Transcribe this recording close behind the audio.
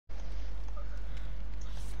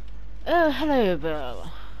Hello, Bill.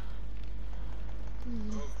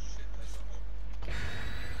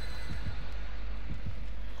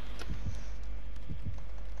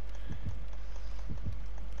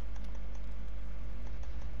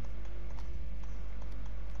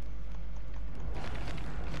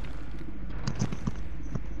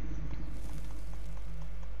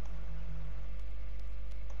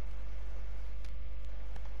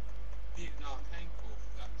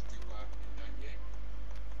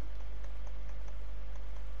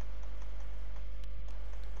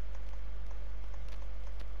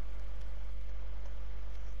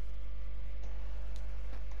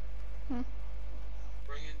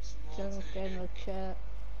 General chat.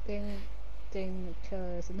 Ding the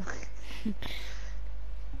killer is enough.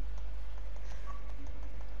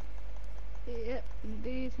 Yep,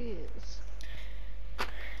 indeed he is.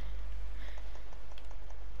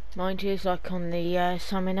 Mind you, it's like on the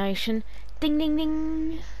examination. Ding ding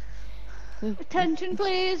ding. Attention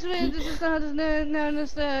please, this is not known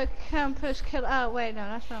as the campus killer. Oh wait, no,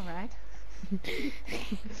 that's not right.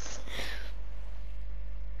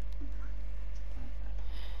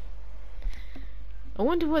 I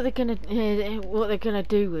wonder what they're gonna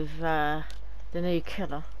do with the new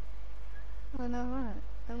killer. I know, right?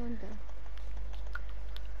 I wonder.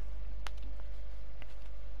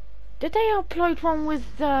 Did they upload one with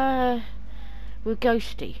Ghosty?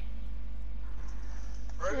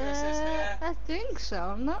 I think so.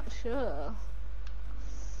 I'm not sure.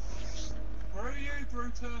 Where are you,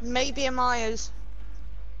 Brutus? Maybe a Myers.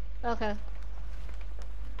 Okay.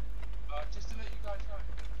 Just to let you guys know,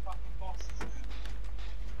 the fucking boss is here.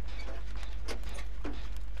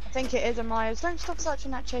 I think it is a Myers. Don't stop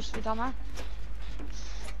searching that chest, you dumbass.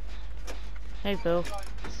 Hey, Bill.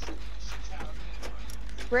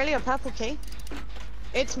 Really, a purple key?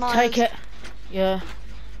 It's Myers. Take it. Yeah.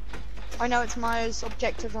 I know it's Myers.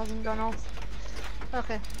 Objective hasn't gone off.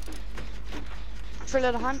 Okay. Thrill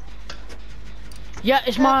of the hunt. Yeah,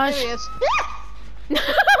 it's Myers. There he is.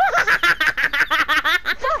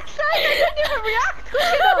 Fuck's sake, I didn't even react quick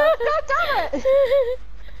enough! God damn it!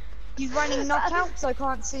 He's running knockout, so I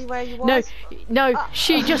can't see where you was. No,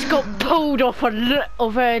 she just got pulled off a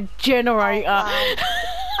generator. Oh, wow.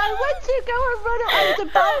 I went to go and run. I was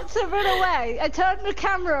about to run away. I turned the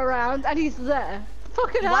camera around and he's there.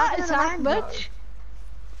 Fucking heart attack, much.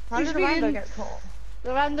 How did the rando get caught?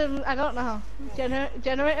 The random, I don't know.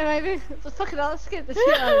 Generator maybe? The fucking hell, scared the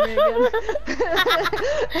shit out of me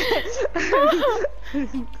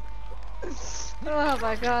again. Oh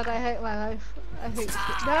my god, I hate my life. I hate this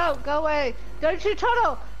shit. No, go away! Don't you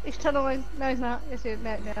tunnel! He's tunneling. No, he's not. Yes, he is.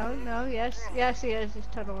 No, yes, he is. He's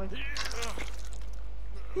tunneling.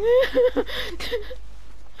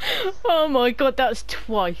 Oh my god, that's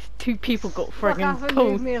twice. Two people got friggin' Fuck off and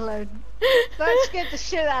pulled. leave me alone. That scared the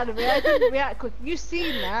shit out of me. I didn't react quick. You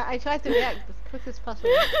seen that? I tried to react as quick as possible.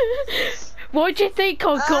 Why do you think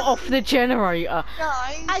I got off the generator?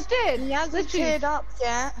 Guys, I did. he hasn't literally. teared up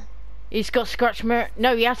yet. He's got scratch mirror.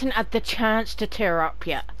 No, he hasn't had the chance to tear up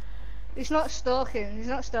yet. He's not stalking. He's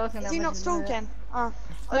not stalking. Is he not stalking? Oh,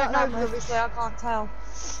 I Not don't know, that obviously, I can't tell.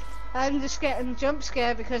 I'm just getting jump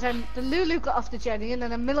scared because the Lulu got off the Jenny and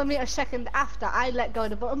then a millimeter second after I let go of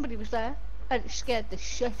the button, but he was there. And it scared the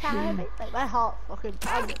shit out of me. Like my heart fucking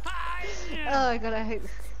pounded. Oh my god, I hate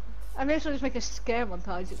this. I may as well just make a scare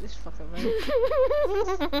montage at this fucking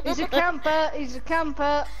rate. He's a camper. He's a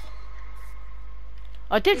camper.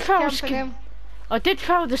 I did He's fail camping him. I did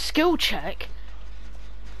fail the skill check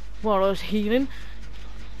while I was healing.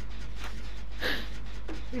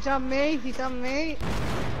 He's on me. He's on me.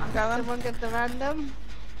 I'm going. Someone get the random.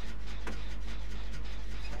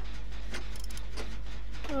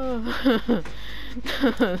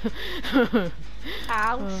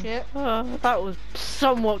 Ow, shit. That was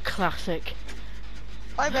somewhat classic.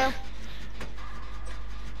 Bye, Bill.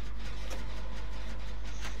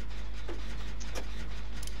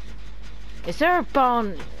 Is there a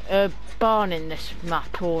barn in this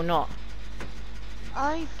map or not?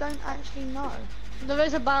 I don't actually know. There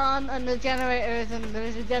is a barn and the generator is in. There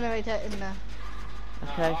is a generator in there.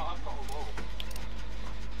 Okay.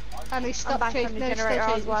 And he stopped back on chasing. the No, he's generator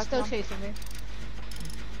I was still working on. chasing me.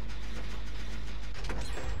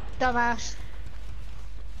 Dumbass.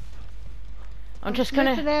 I'm just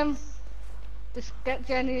sniffing gonna. him. Just get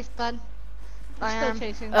Jenny's gun. I Still am.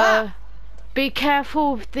 chasing. Be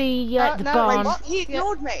careful of the no, barn. Wait, what? He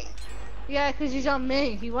ignored me. Yeah, because he's on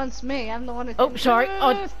me. He wants me. I'm the one who. Oh, sorry.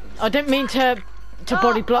 I didn't mean to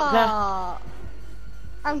body block there.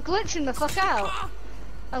 I'm glitching the fuck out.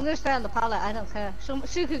 I'm gonna stay on the pallet. I don't care.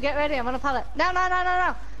 Suku, get ready. I'm on a pallet. No, no, no, no,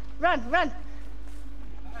 no. Run, run.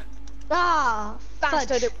 Ah, fudge.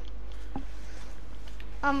 Bastard.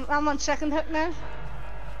 I'm on second hook now.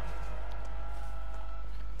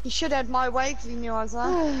 He should head my way because he knew I was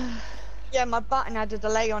there. Yeah, my button had a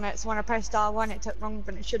delay on it, so when I pressed R1 it took longer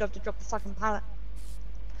than it should have to drop the fucking pallet.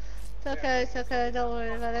 It's okay, don't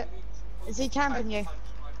worry about it. Is he camping you?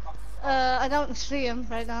 I don't see him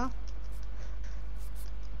right now.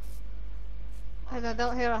 And I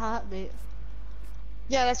don't hear a heartbeat.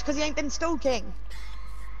 Yeah, that's because he ain't been stalking.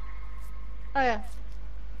 Oh yeah.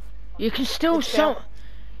 You can still somewhat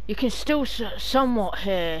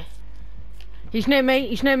hear. He's near me.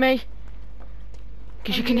 He's near me.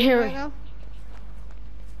 Because you can hear it. Now.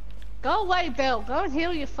 Go away, Bill. Go and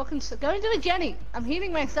heal your fucking. Go and do a Jenny. I'm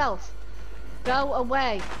healing myself. Go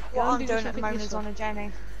away. What Go I'm and do doing at the something moment is useful. on a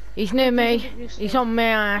Jenny. He's near me. He's on my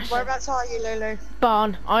ass. Whereabouts are you, Lulu?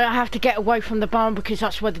 Barn. I have to get away from the barn because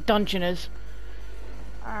that's where the dungeon is.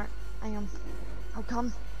 Alright, hang on. I'll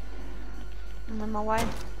come. I'm on my way.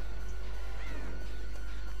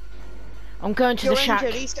 I'm going to You're the shack.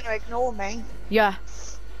 injured, he's gonna ignore me. Yeah.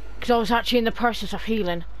 Because I was actually in the process of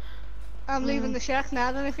healing. I'm leaving the shack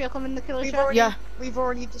now. Then if you're coming to kill a shack. We've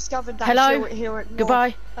already discovered that. Hello? Here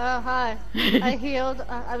Goodbye. Oh hi. I healed.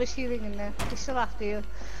 I was healing in there. He's still after you.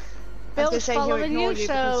 Bill's following you,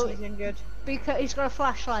 so he's injured. because he's got a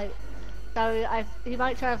flashlight. So he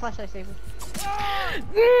might try a flashlight save him.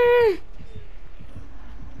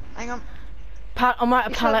 Hang on. I'm at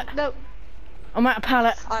a pallet. No. I'm at a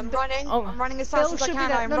pallet. I'm running. Oh. I'm running as fast Bill as I should be can.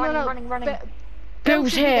 there. I'm No, running. Bill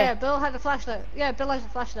Bill's should be here. there. Bill had a flashlight. Yeah, Bill has a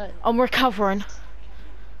flashlight. I'm recovering.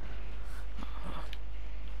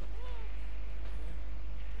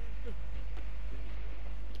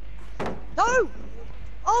 No!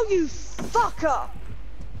 Oh, you fucker!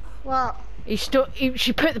 What?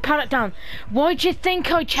 She put the pallet down. Why do you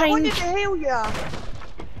think I I wanted changed? to heal ya.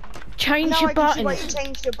 Change Now your I can see why button. you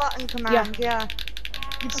changed your button command. Yeah. You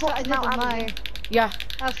That's what swapped I them did out, with haven't mine. you? Yeah.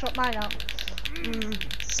 I've swapped mine out.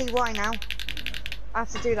 See why now? I have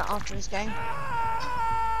to do that after this game.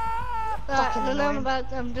 Right, Fucking Lulu, annoying.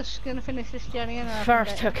 I'm just gonna finish this journey and I'll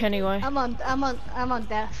First come back. hook anyway. I'm on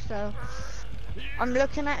death, so I'm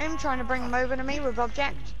looking at him, trying to bring him over to me with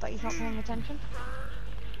object, but he's not paying attention.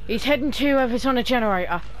 He's heading to whoever's on a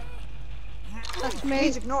generator. that's me.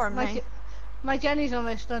 He's ignoring me. My Jenny's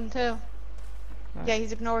almost done too. Yeah,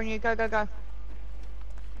 he's ignoring you. Go, go, go.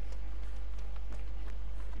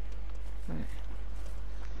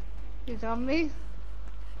 He's on me.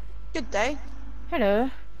 Good day. Hello.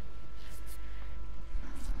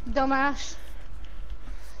 Dumbass.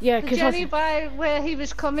 Yeah, The because Jenny by where he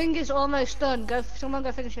was coming is almost done. Someone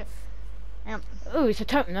go finish it. Yep. oh, it's a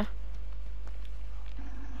totem there.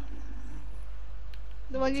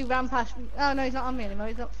 The one you ran past me. Oh no, he's not on me anymore.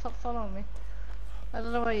 He's not following me. I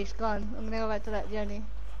don't know where he's gone. I'm gonna go back to that Jenny.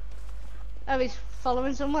 Oh, he's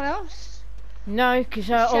following someone else? No, because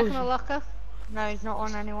He's checking a locker. No, he's not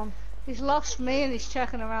on anyone. He's lost me and he's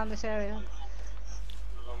checking around this area.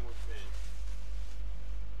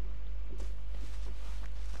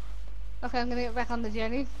 Okay, I'm gonna get back on the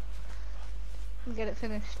Jenny and get it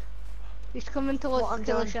finished. He's coming towards What the I'm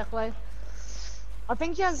killer doing. shack way. I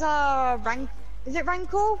think he has a rank. Is it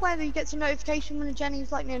Rancor where he gets a notification when a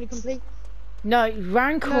Jenny's like nearly complete? no,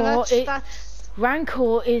 Rancor. No, it, that's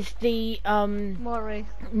Rancor is the Maury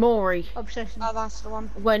Mori obsession. Oh, that's the one.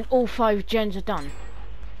 when all 5 gens are done.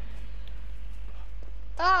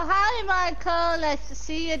 Oh, hi, Michael. Nice to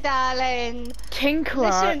see you, darling. Tinkerer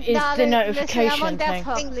Listen, is darling, the listen, notification I'm on death thing.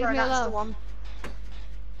 hook. Think Leave me that's the alone. one.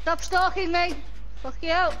 Stop stalking me. Fuck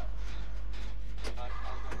you.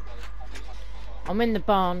 I'm in the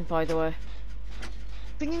barn, by the way.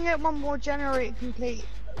 If we can get one more generator complete,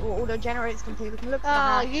 or all the generators complete, we can look for the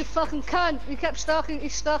Oh, hatch. you fucking cunt. You kept stalking.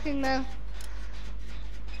 He's stalking now.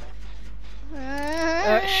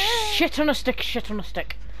 Shit on a stick, shit on a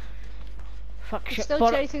stick. Fuck He's shit. still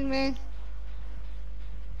bollock. chasing me.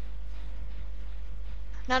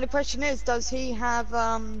 Now the question is, does he have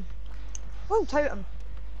oh, totem?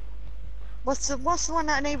 What's the one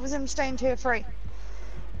that enables him to stay in tier 3?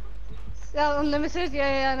 Yeah, unlimited.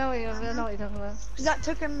 Yeah, I know what you're talking about. Because that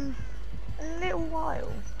took him a little while.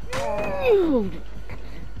 Ooh.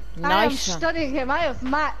 I am Nice one. studying him. I have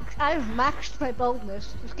maxed my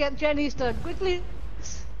boldness. Just get Jenny's done quickly.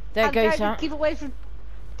 There I'm goes trying to that. keep away from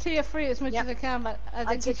tier 3 as much Yep. as I can, but I I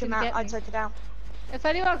think took he's him gonna out. get I me. took it out. If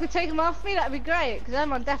anyone could take him off me, that'd be great, because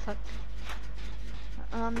I'm on death hook.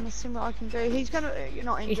 Let's see what I can do. He's gonna. You're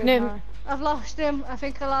not injured. near- no. I've lost him. I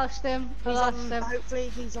think I lost him. I He's lost on. him. Hopefully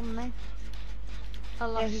he's on me. I Yeah,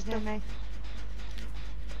 lost he's near him. me.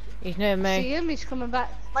 He's near See me. him? He's coming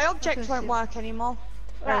back. My objects can won't see. work anymore.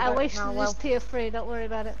 Right, I Oh, wasted no, his well. tier 3. Don't worry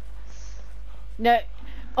about it. No,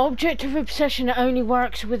 object of obsession only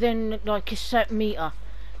works within like a set meter,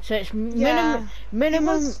 so it's Yeah.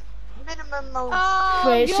 minimum. It was minimum of. Oh,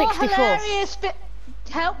 For you're 64. hilarious.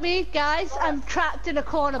 Help me, guys. I'm trapped in a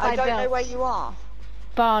corner by I don't know Bill. where you are.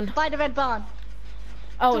 Barn. By the red barn.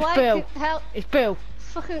 Oh, Do it's I Bill. help? It's Bill.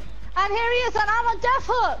 Fucking. And here he is, and I'm on death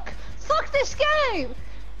hook. Fuck this game.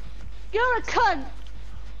 You're a cunt.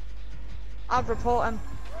 I'd report him.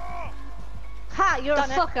 Ha, you're Done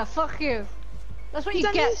a it. fucker. Fuck you. That's what You you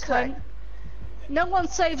done get, this, cunt. No one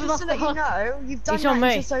saved him Just off to the let you hook. know, you've done He's that on in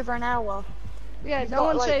me. just over an hour. Yeah, You've no got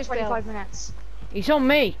one like saved 25 Bill. minutes. He's on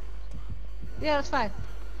me. Yeah, that's fine.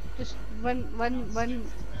 Just when I'm The leaving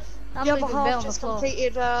other Bill half on the just floor.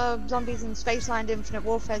 completed Zombies in Spaceland Infinite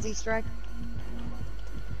Warfare's Easter egg.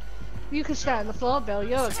 You can stay on the floor, Bill.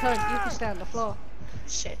 You're a cunt. You can stay on the floor.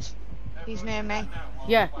 Shit. He's near me.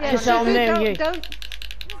 Yeah, Yeah, because I'm near you.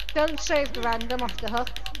 Don't save the random off the hook.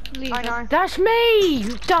 Leave I it. know. That's me,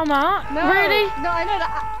 you dumber. No, Really? No, I know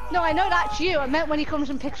that. No, I know that's you. I meant when he comes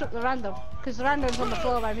and picks up the random, because the random's on the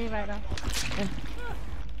floor by me right now.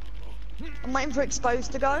 I'm waiting for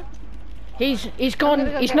Exposed to go. He's I'm gone.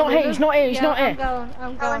 gonna go He's get not here. Lulu. He's not here. He's Yeah, not I'm here. going.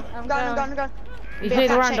 I'm going. I'm going. He's Be near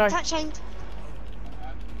the attached, rando. attached, chained.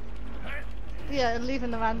 Yeah, and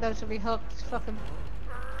leaving the rando to be hooked. Fucking.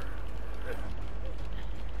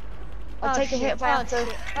 I'll take a hit if I have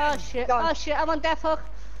to. Oh shit. Go on. Oh shit. I'm on death hook.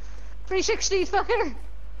 360, fucker.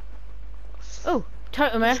 Oh,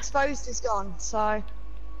 totem here. Exposed is gone, so.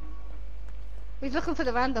 He's looking for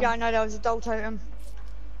the random. Yeah, I know there was a doll totem.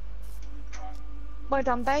 Well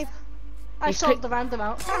done, babe. I He's sold pick- the random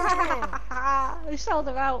out. I sold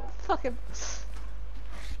him out. Fucking.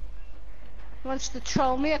 He wants to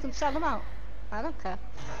troll me. I can sell him out. I don't care.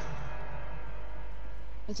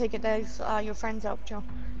 I take it those your friends helped you.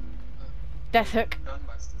 Death hook. Done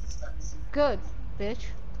most of the steps. Good, bitch.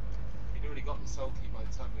 We'd already got the soul key by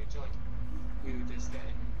the time we joined. We were just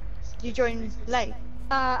getting. You joined late.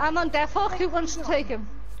 I'm on death hook. Who wants to take him?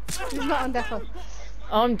 He's not on death hook.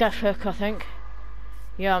 I'm death hook, I think.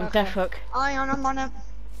 Yeah, I'm Okay. death hook. I'm on it.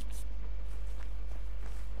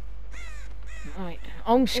 Right,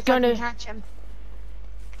 I'm just If I can gonna. catch him.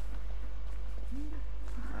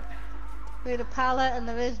 Through the pallet and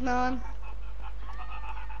there is none.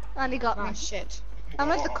 And he got me. Oh shit.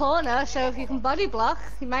 I'm at the corner, so if you can body block,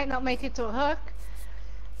 he might not make it to a hook.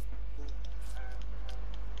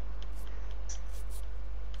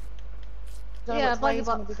 Don't Yeah, know which way body he's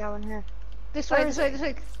gonna block. be going here. This Where way, is this way, this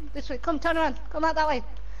way, this way. Come, turn around. Come out that way.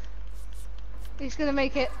 He's gonna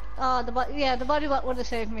make it. Oh, the body block would have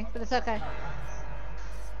saved me, but it's okay.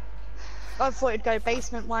 I thought it'd go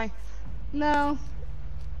basement way. No.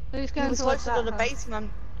 He's He going was towards closer to that the house.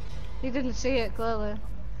 basement. He didn't see it clearly.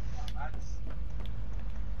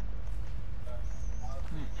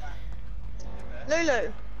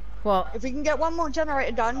 Lulu, What? if we can get one more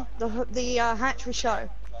generator done, the hatch will show.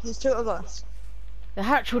 There's two of us. The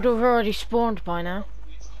hatch would have already spawned by now.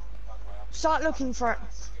 Start looking for it.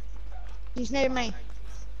 He's near me.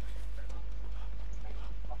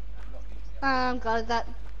 God,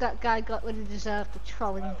 that guy got what he deserved, the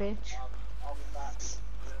trolling bitch. I'll be back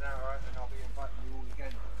in an hour and I'll be inviting you all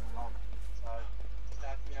again. So,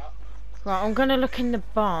 stand me up. Right, I'm gonna look in the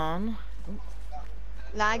barn.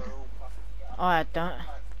 Lag. I had that.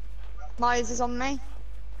 Myers is on me.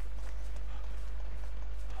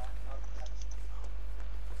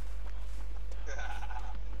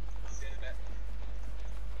 See you in a bit.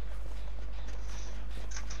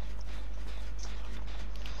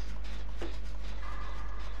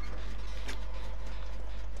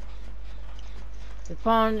 The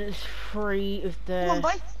barn is free of Come on, the.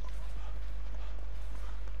 boy.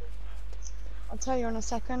 I'll tell you in a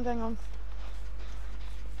second. Hang on.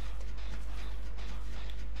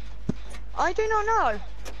 I do not know.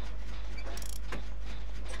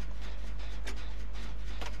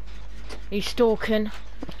 He's stalking.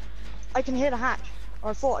 I can hear the hatch,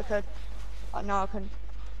 or I thought I could. But no, I couldn't.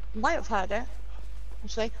 Might have heard it.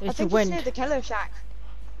 Actually, I It's the think it's wind. near the killer shack.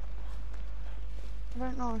 I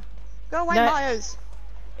don't know. Go away, No. Myers.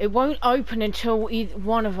 It won't open until either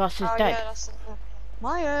one of us is Oh dead. yeah, that's it.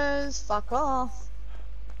 Myers, fuck off.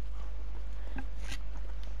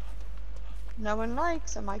 No one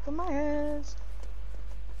likes a Michael Myers.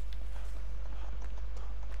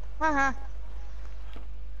 Haha.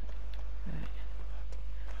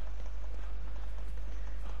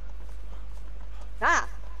 Ah!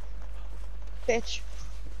 Bitch.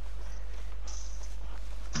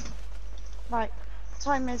 Right.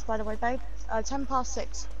 Time is, by the way, babe.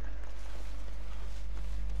 6:10.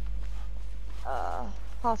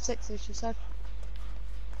 6:30, as she said.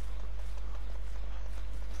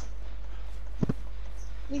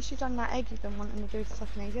 At least you've done that egg you've been wanting to do for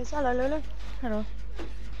fucking ages. Hello, Lulu. Hello.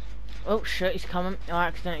 Oh shit, he's coming. I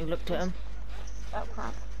accidentally looked at him. Oh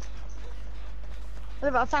crap.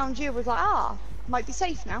 But I found you, was like, ah, might be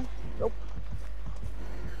safe now. Nope.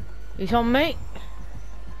 He's on me.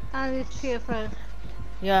 And it's cheerful.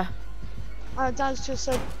 Yeah. Dad's just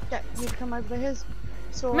said, get you to come over to his.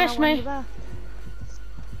 So Miss me. Are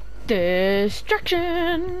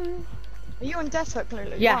Distraction. you on death hook,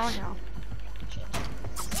 Lulu? Yes. You are now.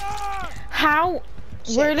 How?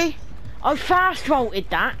 Shit. Really? I fast vaulted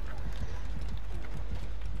that.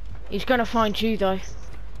 He's gonna find you though.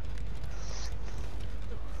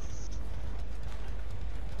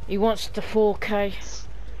 He wants the 4K.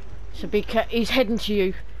 So he's heading to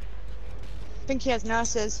you. I think he has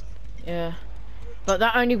nurses. Yeah. But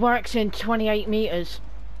that only works in 28 meters.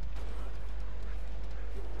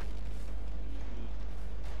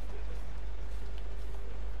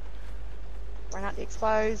 Run out the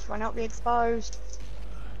exposed, run out the exposed.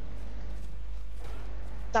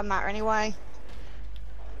 Doesn't matter anyway.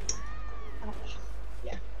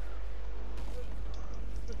 Yeah.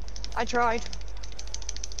 I tried.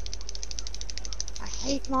 I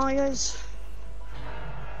hate Myers.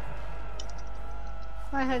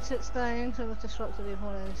 My headset's dying, so I'll have to swap to the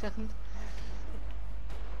phone in a second.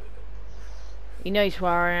 He knows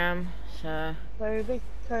where I am, so... Kobe.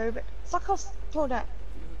 Fuck off, Claudette.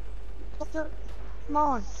 Stop it. Come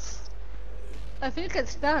on. I think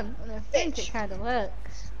it's done, and I think it kind of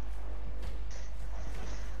works.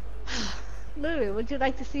 Lulu, would you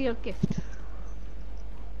like to see your gift?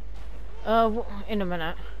 In a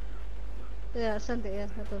minute. Yeah, send it, yeah,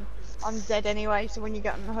 hold on. I'm dead anyway, so when you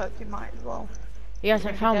get on the hook, you might as well. He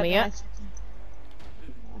hasn't found me yet.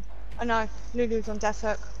 I know, Lulu's on death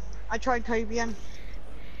hook. I tried Kobean.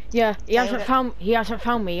 Yeah, he Failed hasn't it.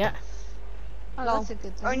 found me yet. Oh, Well, that's a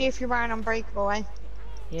good thing. only if you ran unbreakable, eh?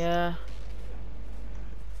 Yeah.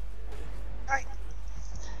 Right.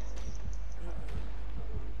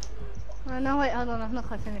 Oh, no, wait, hold on, I've not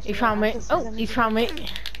quite finished. He it found yet. me. Oh, he found me.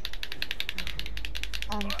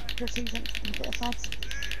 Proceeding to get the flags.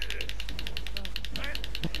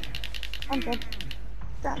 I'm dead.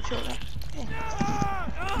 That's sure that.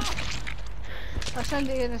 Yeah. I'll send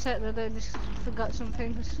it in a sec, that I just forgot some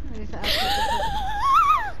things. I need to add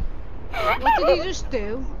it. What did he just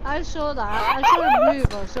do? I saw that. I saw him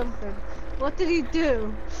move or something. What did he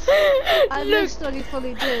do? I missed what he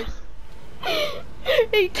fully did.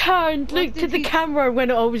 He turned, What looked did at the he- camera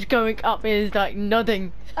when I was going up, and was like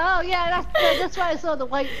nothing. Oh yeah, that's why I saw the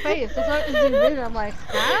white face. I saw it zoom in. I'm like,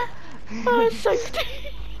 huh? Oh, so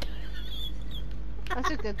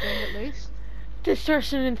That's a good thing at least. just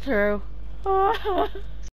rushing through.